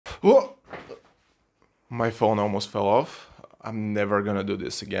Whoa! My phone almost fell off. I'm never gonna do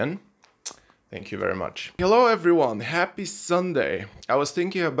this again. Thank you very much. Hello everyone, happy Sunday. I was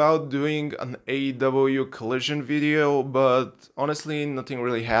thinking about doing an AEW Collision video, but honestly nothing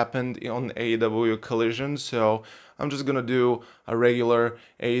really happened on AEW Collision, so I'm just gonna do a regular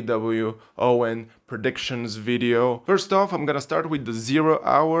AEW All In Predictions video. First off, I'm gonna start with the 0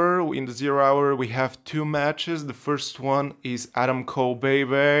 hour. In the 0 hour we have two matches. The first one is Adam Cole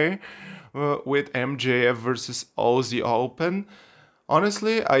Baby with MJF versus Aussie Open.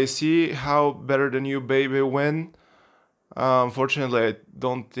 Honestly, I see how Better Than You Baby win. Unfortunately, I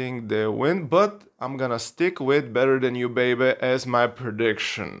don't think they win, but I'm gonna stick with Better Than You Baby as my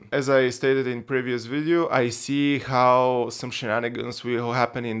prediction. As I stated in previous video, I see how some shenanigans will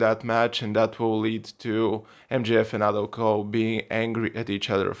happen in that match, and that will lead to MJF and Adam Cole being angry at each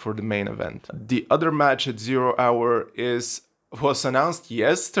other for the main event. The other match at 0 hour was announced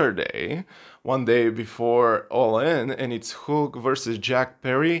yesterday, one day before All In, and it's Hook versus Jack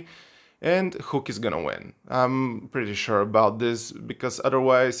Perry, and Hook is gonna win. I'm pretty sure about this, because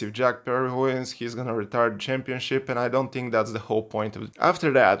otherwise if Jack Perry wins, he's gonna retire the championship, and I don't think that's the whole point of it.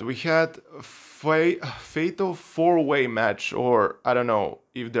 After that, we had a fatal four-way match, or I don't know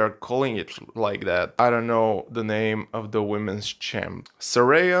if they're calling it like that. I don't know the name of the women's champ.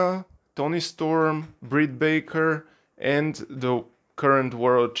 Saraya, Toni Storm, Britt Baker, and the current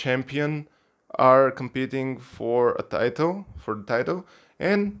world champion are competing for the title.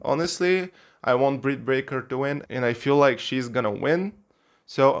 And honestly, I want Britt Baker to win, and I feel like she's gonna win.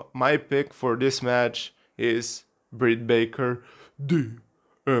 So my pick for this match is Britt Baker, the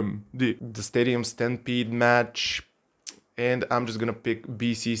Stadium Stampede match. And I'm just gonna pick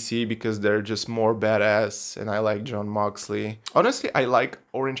BCC because they're just more badass, and I like Jon Moxley. Honestly, I like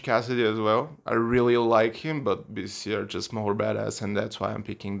Orange Cassidy as well. I really like him, but BCC are just more badass, and that's why I'm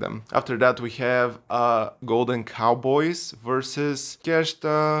picking them. After that, we have Golden Cowboys versus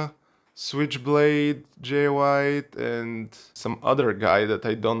Keshta, Switchblade, Jay White, and some other guy that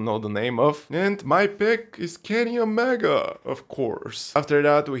I don't know the name of. And my pick is Kenny Omega, of course. After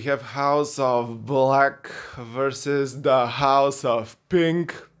that, we have House of Black versus the House of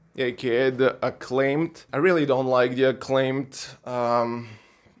Pink, aka the Acclaimed. I really don't like the Acclaimed.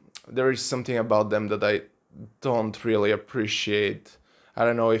 There is something about them that I don't really appreciate. I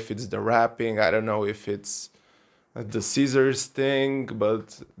don't know if it's the rapping, I don't know if it's the scissors thing,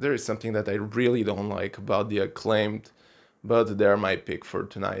 but there is something that I really don't like about the Acclaimed, but they're my pick for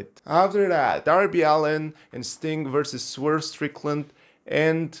tonight. After that, Darby Allin and Sting versus Swerve Strickland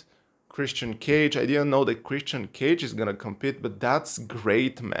and Christian Cage. I didn't know that Christian Cage is gonna compete, but that's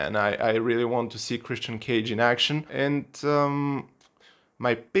great, man. I really want to see Christian Cage in action. And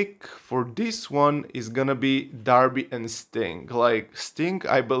my pick for this one is gonna be Darby and Sting. Like, Sting,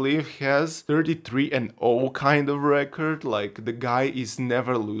 I believe, has 33-0 kind of record. Like, the guy is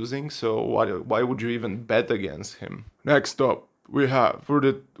never losing, so why would you even bet against him? Next up, we have, for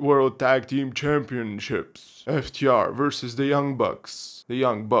the World Tag Team Championships, FTR versus the Young Bucks. The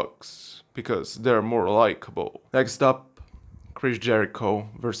Young Bucks, because they're more likable. Next up, Chris Jericho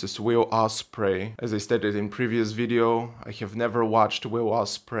versus Will Ospreay. As I stated in previous video, I have never watched Will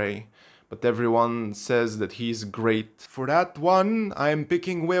Ospreay, but everyone says that he's great. For that one, I am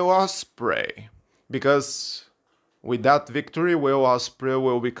picking Will Ospreay, because with that victory, Will Ospreay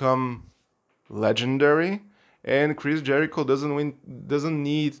will become legendary, and Chris Jericho doesn't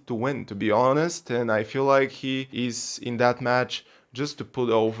need to win, to be honest, and I feel like he is in that match just to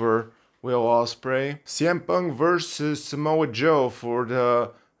put over Will Ospreay. CM Punk versus Samoa Joe for the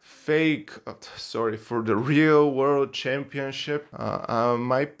for the real world championship.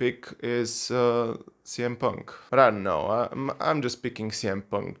 My pick is CM Punk, but I don't know, I'm just picking CM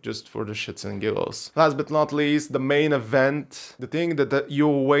Punk just for the shits and giggles. Last but not least, the main event, the thing that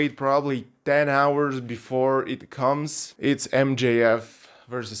you'll wait probably 10 hours before it comes. It's MJF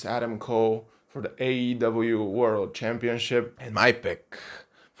versus Adam Cole for the AEW World Championship, and my pick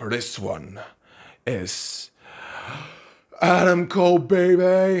for this one is Adam Cole,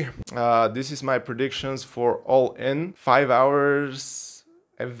 baby. This is my predictions for All In 5 hours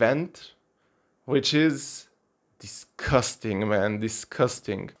event, which is disgusting, man,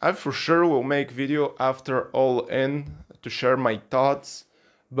 disgusting. I for sure will make video after All In to share my thoughts,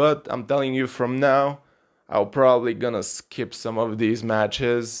 but I'm telling you from now, I'll probably gonna skip some of these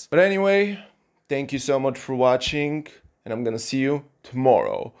matches. But anyway, thank you so much for watching, and I'm gonna see you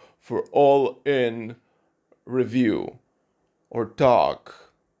tomorrow for All In review or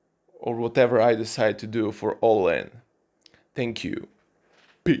talk or whatever I decide to do for All In. Thank you.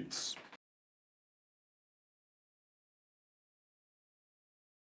 Peace.